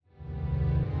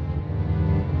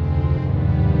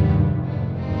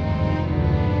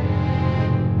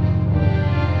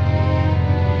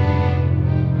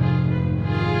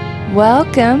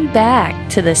Welcome back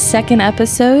to the second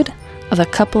episode of A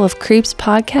Couple of Creeps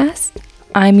podcast.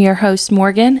 I'm your host,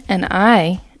 Morgan, and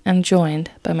I am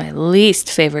joined by my least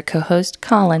favorite co-host,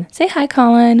 Colin. Say hi,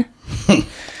 Colin.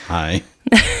 Hi.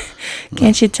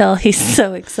 Can't you tell he's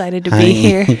so excited to be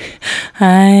here?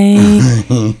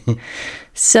 Hi.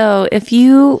 So if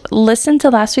you listened to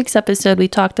last week's episode, we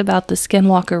talked about the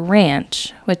Skinwalker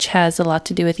Ranch, which has a lot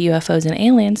to do with UFOs and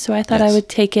aliens, so I thought I would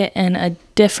take it in a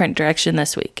different direction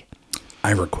this week.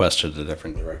 I requested a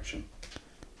different direction.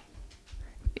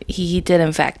 He did,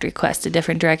 in fact, request a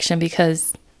different direction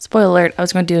because, spoiler alert, I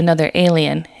was going to do another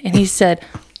alien. And he said,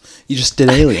 You just did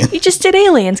Alien. You just did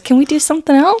aliens. Can we do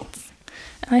something else?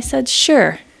 And I said,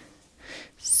 sure.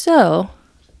 So,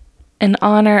 in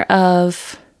honor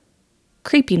of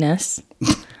creepiness,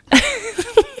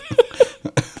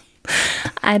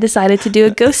 I decided to do a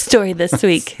ghost story this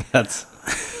week.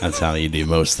 That's how you do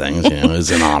most things, is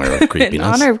in honor of creepiness. In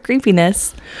honor of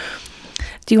creepiness.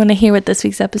 Do you want to hear what this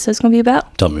week's episode is going to be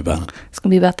about? Tell me about it. It's going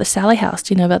to be about the Sallie House.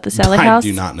 Do you know about the Sallie House? I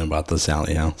do not know about the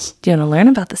Sallie House. Do you want to learn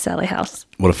about the Sallie House?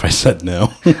 What if I said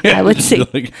no? I would say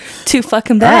too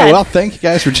fucking bad. All right, well, thank you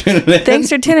guys for tuning in. Thanks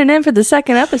for tuning in for the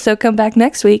second episode. Come back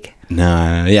next week.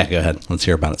 No, yeah, go ahead. Let's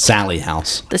hear about it. Sallie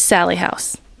House. The Sallie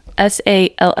House.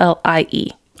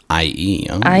 S-A-L-L-I-E. I-E.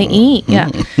 Oh. I-E, yeah.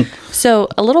 So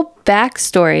a little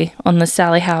backstory on the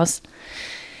Sallie House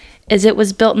is it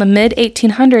was built in the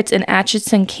mid-1800s in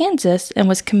Atchison, Kansas, and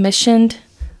was commissioned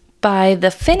by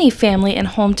the Finney family and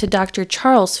home to Dr.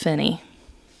 Charles Finney.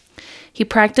 He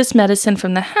practiced medicine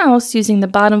from the house using the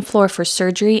bottom floor for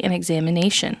surgery and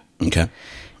examination. Okay.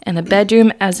 And a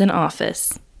bedroom as an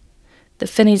office. The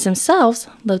Finneys themselves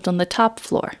lived on the top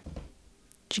floor.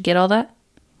 Did you get all that?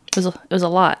 It was a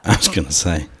lot. I was going to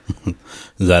say,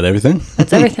 is that everything?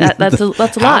 That's everything. That's a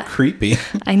lot. How creepy.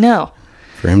 I know.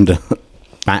 For him to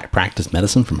practice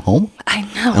medicine from home? I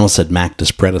know. I almost said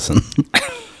Mactus Predison.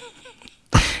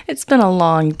 It's been a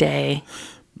long day.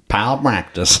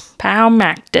 Practice.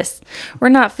 We're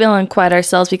not feeling quite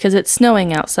ourselves because it's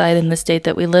snowing outside in the state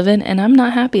that we live in, and I'm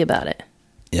not happy about it.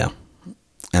 Yeah.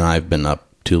 And I've been up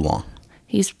too long.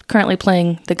 He's currently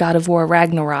playing the God of War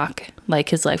Ragnarok, like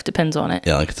his life depends on it.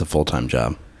 Yeah, like it's a full-time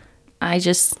job. I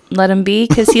just let him be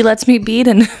because he lets me beat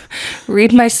and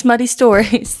read my smutty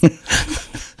stories.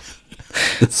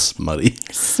 It's smutty.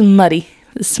 Smutty.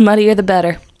 The smuttier the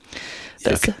better.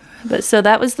 Yuck. But so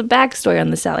that was the backstory on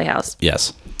the Sallie House.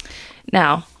 Yes.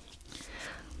 Now,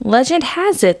 legend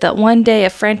has it that one day a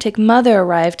frantic mother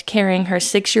arrived carrying her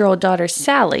 6-year-old daughter,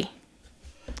 Sallie.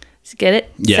 Did you get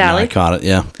it? Yeah, Sallie? no, I caught it,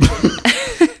 yeah.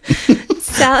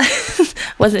 Sallie.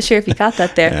 Wasn't sure if you got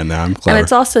that there. Yeah, no, I'm clever. And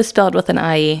it's also spelled with an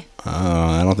I-E.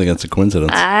 I don't think that's a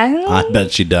coincidence. I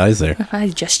bet she dies there.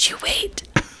 Just you wait.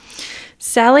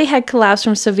 Sallie had collapsed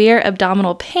from severe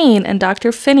abdominal pain, and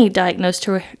Dr. Finney diagnosed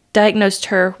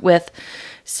her with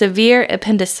severe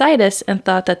appendicitis and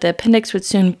thought that the appendix would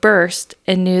soon burst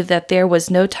and knew that there was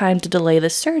no time to delay the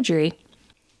surgery.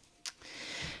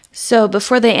 So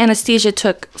before the anesthesia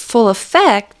took full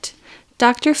effect,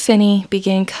 Dr. Finney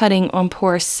began cutting on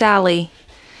poor Sallie.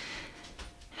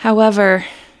 However,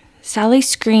 Sallie's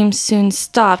screams soon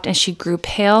stopped and she grew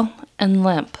pale and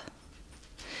limp.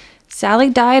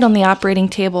 Sallie died on the operating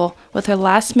table, with her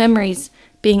last memories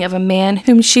being of a man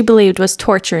whom she believed was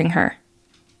torturing her.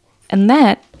 And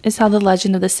that is how the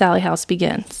legend of the Sallie House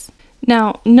begins.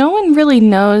 Now, no one really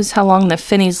knows how long the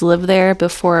Finneys lived there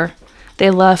before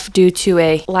they left due to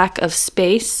a lack of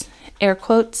space, air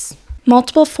quotes.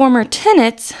 Multiple former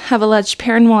tenants have alleged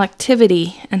paranormal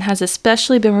activity and has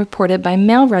especially been reported by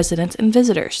male residents and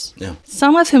visitors. Yeah.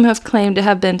 Some of whom have claimed to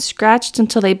have been scratched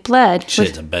until they bled. Shit,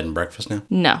 it's a bed and breakfast now?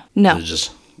 No. It's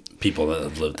just people that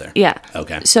have lived there? Yeah.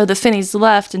 Okay. So the Finneys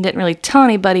left and didn't really tell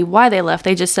anybody why they left.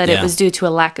 They just said it was due to a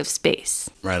lack of space.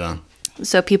 Right on.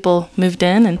 So people moved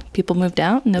in and people moved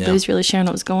out, and nobody's really sharing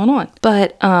what was going on.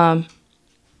 But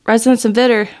residents and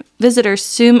visitors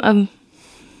assume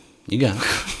You got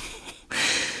it.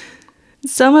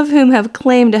 some of whom have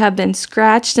claimed to have been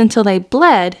scratched until they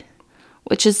bled,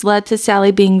 which has led to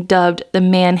Sallie being dubbed the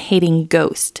man-hating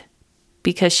ghost,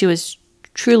 because she was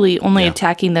truly only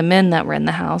attacking the men that were in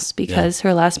the house, because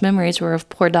her last memories were of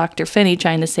poor Dr. Finney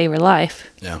trying to save her life.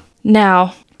 Yeah.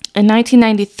 Now, in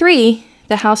 1993,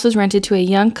 the house was rented to a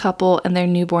young couple and their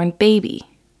newborn baby.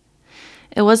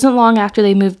 It wasn't long after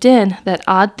they moved in that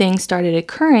odd things started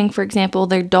occurring. For example,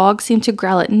 their dog seemed to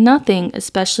growl at nothing,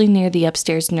 especially near the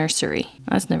upstairs nursery.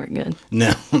 That's never good.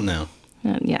 No.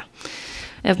 Yeah.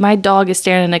 If my dog is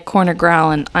staring in a corner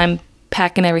growling, I'm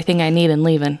packing everything I need and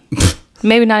leaving.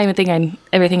 Maybe not even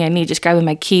everything I need, just grabbing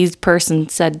my keys, purse, and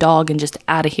said dog and just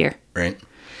out of here. Right.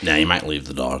 Now you might leave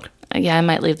the dog. Yeah, I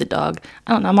might leave the dog.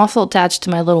 I don't know. I'm also attached to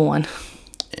my little one.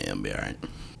 Yeah, it'll be all right.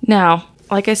 Now,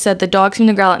 like I said, the dog seemed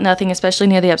to growl at nothing, especially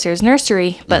near the upstairs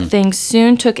nursery, but things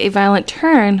soon took a violent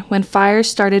turn when fires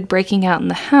started breaking out in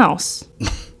the house.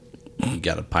 You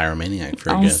got a pyromaniac for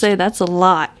a I'll ghost. say that's a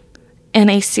lot. And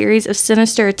a series of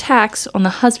sinister attacks on the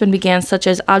husband began, such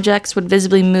as objects would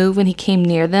visibly move when he came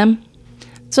near them.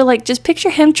 So, like, just picture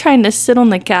him trying to sit on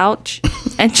the couch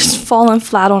and just falling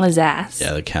flat on his ass.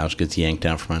 Yeah, the couch gets yanked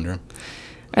out from under him.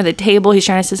 Or the table, he's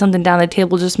trying to sit something down, the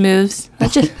table just moves.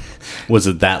 That just... Was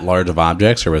it that large of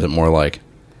objects, or was it more like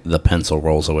the pencil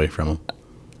rolls away from him?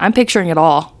 I'm picturing it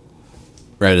all.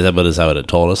 Right, is that what it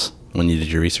told us when you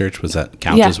did your research? Was that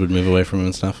couches would move away from him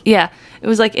and stuff? Yeah. It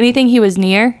was like anything he was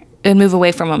near, it would move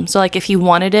away from him. So, like, if he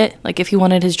wanted it, like if he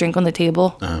wanted his drink on the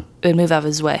table, it would move out of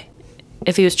his way.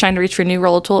 If he was trying to reach for a new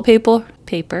roll of toilet paper.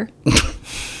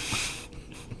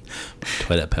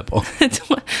 Toilet paper.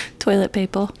 Toilet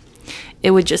paper. It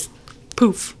would just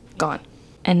poof, gone.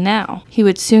 And now he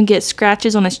would soon get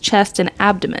scratches on his chest and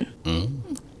abdomen.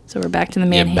 So we're back to the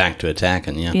man. Yeah, back to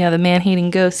attacking, yeah. Yeah, the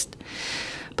man-hating ghost.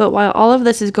 But while all of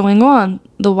this is going on,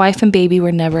 the wife and baby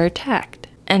were never attacked.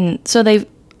 And so they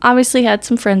obviously had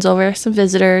some friends over, some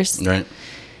visitors. Right.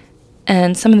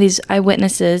 And some of these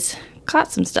eyewitnesses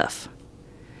caught some stuff.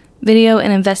 Video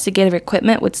and investigative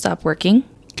equipment would stop working.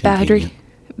 Convenient.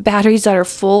 Batteries that are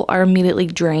full are immediately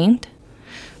drained.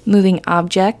 Moving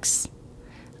objects.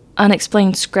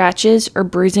 Unexplained scratches or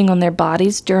bruising on their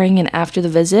bodies during and after the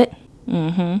visit.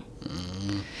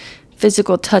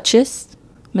 Physical touches.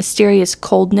 Mysterious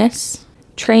coldness.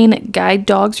 Trained guide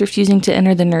dogs refusing to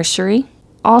enter the nursery.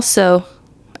 Also,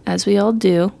 as we all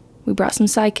do, we brought some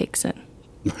sidekicks in.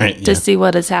 Right, to see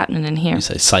what is happening in here. You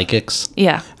say psychics?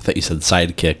 Yeah. I thought you said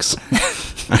sidekicks.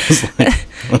 I was like,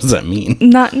 what does that mean?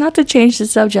 Not to change the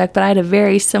subject, but I had a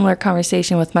very similar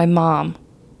conversation with my mom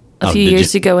a few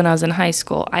years ago when I was in high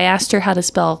school. I asked her how to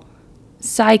spell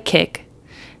sidekick,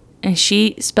 and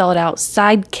she spelled out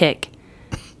sidekick.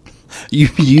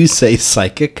 You say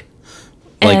psychic?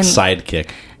 Like And sidekick.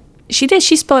 she did.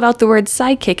 She spelled out the word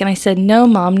sidekick, and I said, no,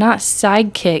 Mom, not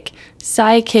sidekick.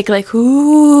 Sidekick, like,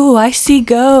 ooh, I see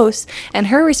ghosts. And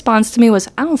her response to me was,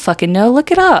 I don't fucking know.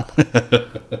 Look it up.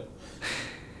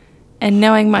 And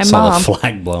knowing my Saw mom... the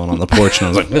flag blowing on the porch, and I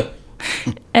was like...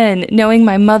 And knowing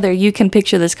my mother, you can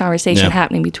picture this conversation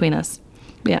happening between us.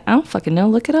 Yeah, I don't fucking know.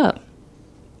 Look it up.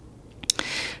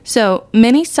 So,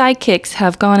 many sidekicks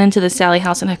have gone into the Sallie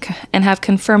House and have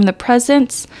confirmed the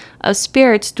presence of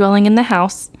spirits dwelling in the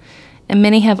house, and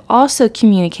many have also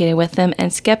communicated with them,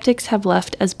 and skeptics have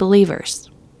left as believers.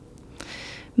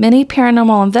 Many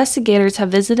paranormal investigators have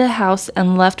visited the house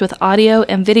and left with audio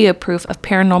and video proof of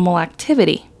paranormal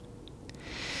activity.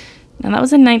 Now, that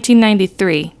was in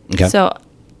 1993. Okay. So,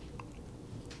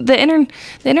 the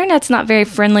internet's not very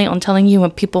friendly on telling you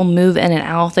when people move in and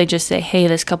out. They just say, hey,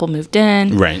 this couple moved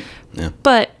in. Right, yeah.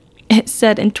 But it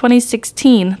said in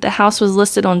 2016, the house was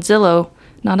listed on Zillow,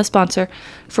 not a sponsor,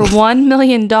 for $1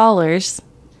 million.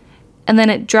 And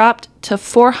then it dropped to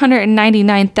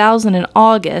 $499,000 in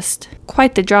August.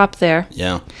 Quite the drop there.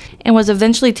 Yeah. And was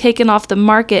eventually taken off the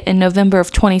market in November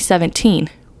of 2017.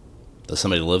 Does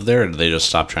somebody live there, or did they just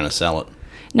stop trying to sell it?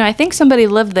 No, I think somebody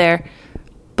lived there,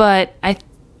 but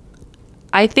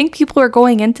I think people were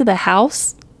going into the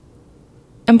house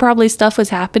and probably stuff was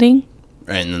happening.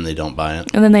 Right, and then they don't buy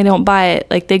it. And then they don't buy it.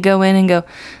 Like, they go in and go,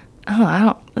 oh, I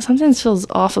don't, something feels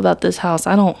off about this house.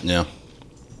 I don't. Yeah.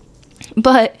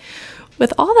 But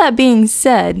with all that being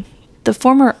said, the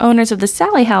former owners of the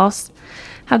Sallie House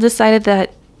have decided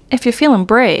that if you're feeling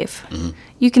brave,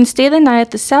 you can stay the night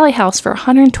at the Sallie House for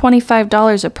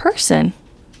 $125 a person.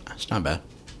 That's not bad.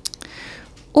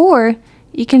 Or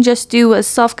you can just do a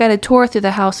self-guided tour through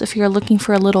the house if you're looking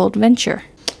for a little adventure.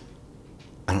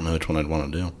 I don't know which one I'd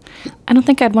want to do. I don't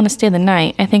think I'd want to stay the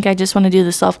night. I think I just want to do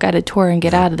the self-guided tour and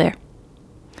get out of there.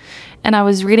 And I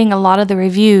was reading a lot of the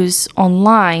reviews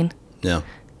online. Yeah.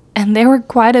 And there were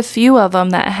quite a few of them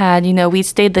that had, we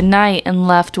stayed the night and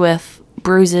left with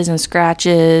bruises and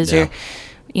scratches. Yeah.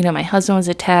 Or, my husband was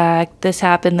attacked. This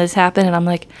happened. And I'm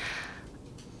like,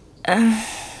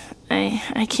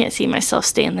 I can't see myself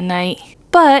staying the night.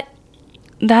 But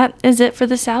that is it for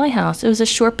the Sallie House. It was a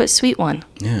short but sweet one.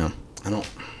 Yeah.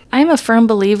 I'm a firm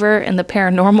believer in the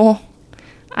paranormal.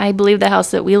 I believe the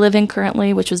house that we live in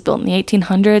currently, which was built in the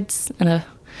 1800s in a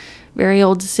very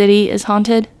old city, is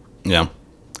haunted. Yeah.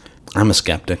 I'm a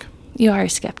skeptic. You are a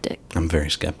skeptic. I'm very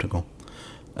skeptical.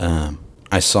 I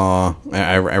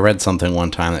read something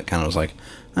one time that kind of was like,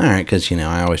 all right, because,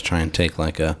 I always try and take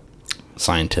like a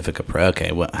scientific approach.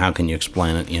 Okay, how can you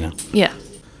explain it, Yeah.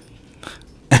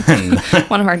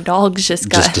 One of our dogs just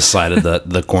decided that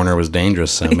the corner was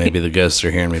dangerous, so maybe the ghosts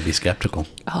are here and may be skeptical.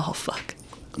 Oh, fuck.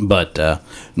 But,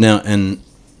 no, and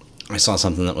I saw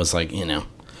something that was like, and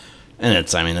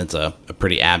it's a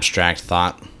pretty abstract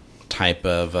thought type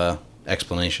of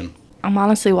explanation. I'm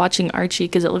honestly watching Archie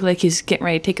because it looked like he's getting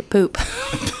ready to take a poop.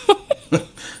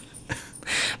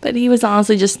 But he was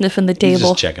honestly just sniffing the table. He's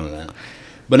just checking it out.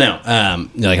 But no,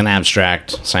 like an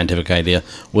abstract scientific idea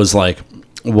was like,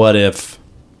 what if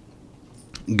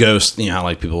ghosts, how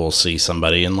like people will see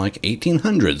somebody in like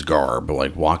 1800s garb,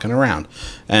 like walking around.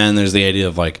 And there's the idea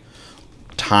of like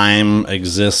time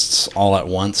exists all at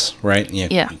once, right?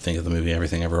 Yeah. You think of the movie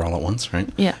Everything Ever All at Once, right?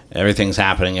 Yeah. Everything's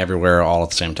happening everywhere all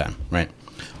at the same time, right?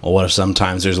 Well, what if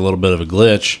sometimes there's a little bit of a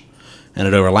glitch and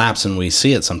it overlaps and we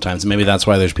see it sometimes? Maybe that's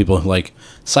why there's people who like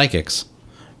psychics.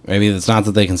 Maybe it's not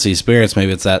that they can see spirits.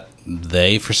 Maybe it's that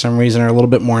they, for some reason, are a little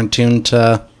bit more in tune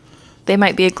to... They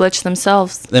might be a glitch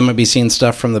themselves. They might be seeing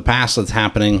stuff from the past that's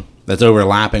happening, that's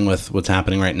overlapping with what's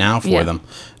happening right now for them.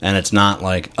 And it's not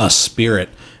like a spirit.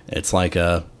 It's like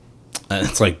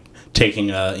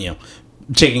taking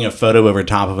a photo over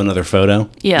top of another photo.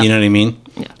 Yeah. You know what I mean?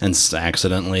 Yeah. And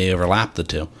accidentally overlap the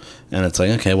two. And it's like,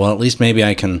 okay, well, at least maybe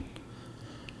I can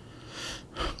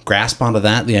grasp onto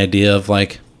that, the idea of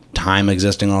like time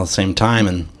existing all at the same time.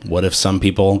 And what if some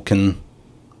people can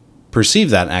perceive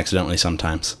that accidentally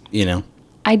sometimes,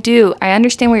 I do. I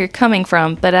understand where you're coming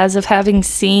from, but as of having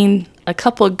seen a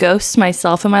couple of ghosts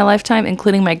myself in my lifetime,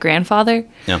 including my grandfather,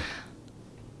 Well,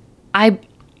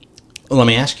 let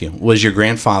me ask you, was your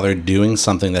grandfather doing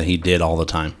something that he did all the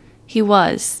time? He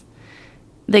was.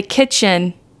 The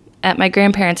kitchen at my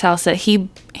grandparents' house that he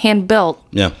hand-built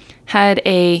had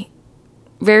a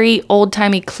very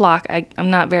old-timey clock. I'm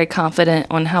not very confident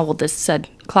on how old this said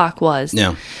clock was.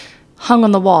 Yeah. Hung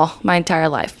on the wall my entire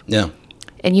life. Yeah.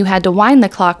 And you had to wind the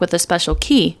clock with a special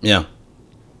key. Yeah.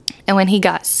 And when he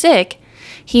got sick,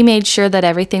 he made sure that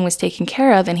everything was taken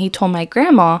care of, and he told my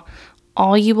grandma,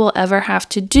 all you will ever have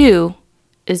to do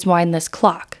is wind this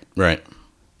clock. Right.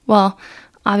 Well,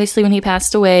 obviously when he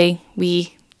passed away,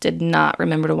 we did not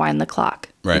remember to wind the clock.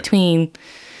 Right. Between,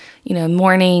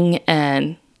 mourning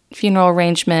and funeral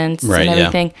arrangements and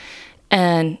everything. Yeah.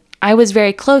 And I was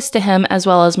very close to him as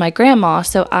well as my grandma,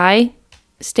 so I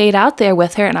stayed out there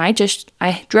with her, and I just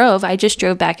drove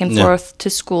back and forth to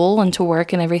school and to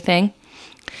work and everything.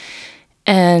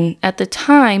 And at the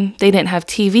time, they didn't have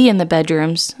TV in the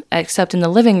bedrooms except in the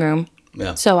living room.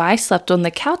 Yeah. So I slept on the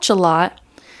couch a lot.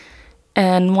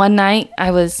 And one night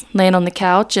I was laying on the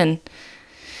couch, and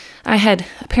I had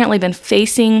apparently been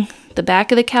facing the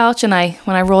back of the couch, and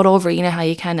when I rolled over, you know how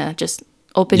you kind of just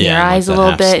open your eyes like a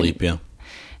little bit. Sleep, yeah.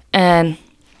 And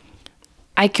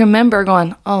I can remember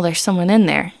going, oh, there's someone in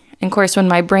there. And of course, when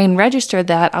my brain registered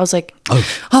that, I was like,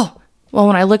 oh. Well,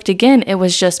 when I looked again, it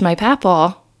was just my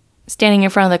papaw standing in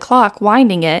front of the clock,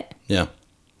 winding it. Yeah.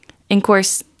 And of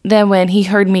course, then when he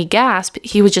heard me gasp,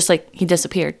 he was just like, he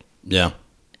disappeared. Yeah.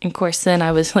 And of course, then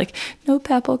I was like, no,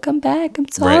 Papaw, come back. I'm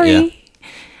sorry. Right, yeah.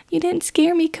 You didn't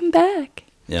scare me. Come back.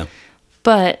 Yeah.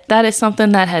 But that is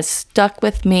something that has stuck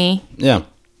with me. Yeah.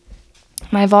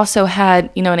 And I've also had,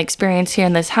 an experience here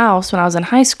in this house when I was in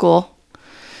high school.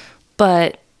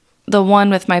 But the one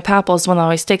with my papaw is the one that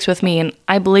always sticks with me. And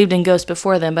I believed in ghosts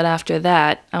before then, but after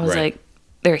that, I was like,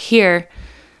 they're here.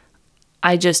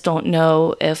 I just don't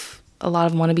know if a lot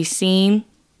of them want to be seen.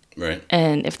 Right.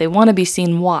 And if they want to be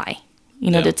seen, why?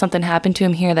 Did something happen to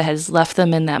them here that has left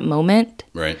them in that moment?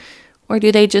 Right. Or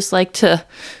do they just like to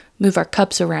move our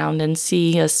cups around and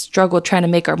see us struggle trying to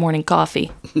make our morning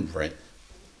coffee? Right.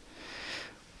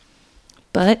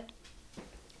 But,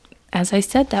 as I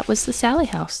said, that was the Sallie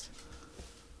House.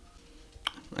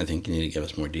 I think you need to give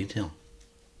us more detail.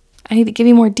 I need to give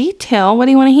you more detail. What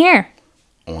do you want to hear?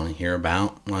 I want to hear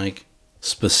about,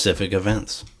 specific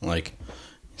events. Like,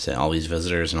 you say all these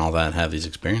visitors and all that have these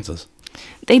experiences.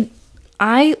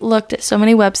 I looked at so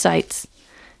many websites,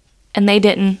 and they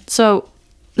didn't. So,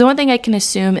 the one thing I can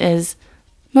assume is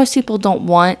most people don't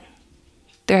want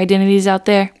their identities out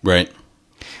there. Right.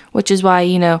 Which is why,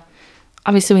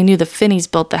 obviously we knew the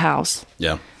Finneys built the house.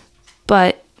 Yeah.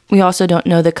 But we also don't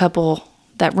know the couple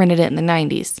that rented it in the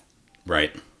 90s.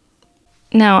 Right.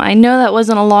 Now, I know that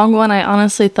wasn't a long one. I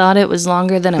honestly thought it was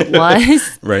longer than it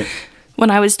was. Right. When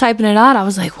I was typing it out, I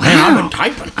was like, wow. Man,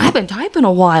 I've been typing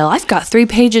a while. I've got 3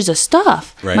 pages of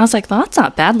stuff. Right. And I was like, well, that's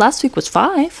not bad. Last week was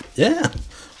 5. Yeah.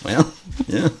 Well,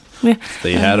 yeah. Yeah. So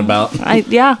you had about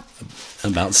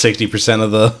 60%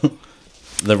 of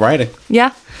the writing.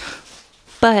 Yeah.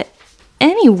 But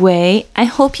anyway, I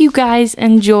hope you guys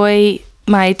enjoy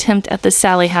my attempt at the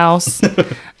Sallie House.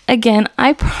 Again,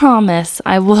 I promise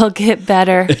I will get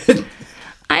better.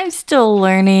 I'm still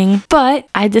learning, but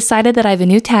I decided that I have a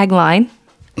new tagline,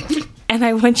 and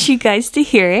I want you guys to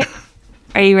hear it.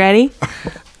 Are you ready?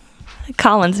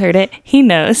 Colin's heard it. He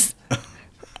knows.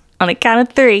 On a count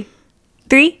of 3.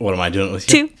 3. What am I doing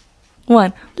with you? 2,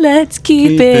 1. Let's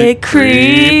keep it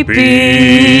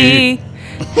creepy.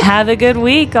 Have a good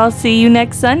week. I'll see you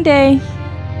next Sunday.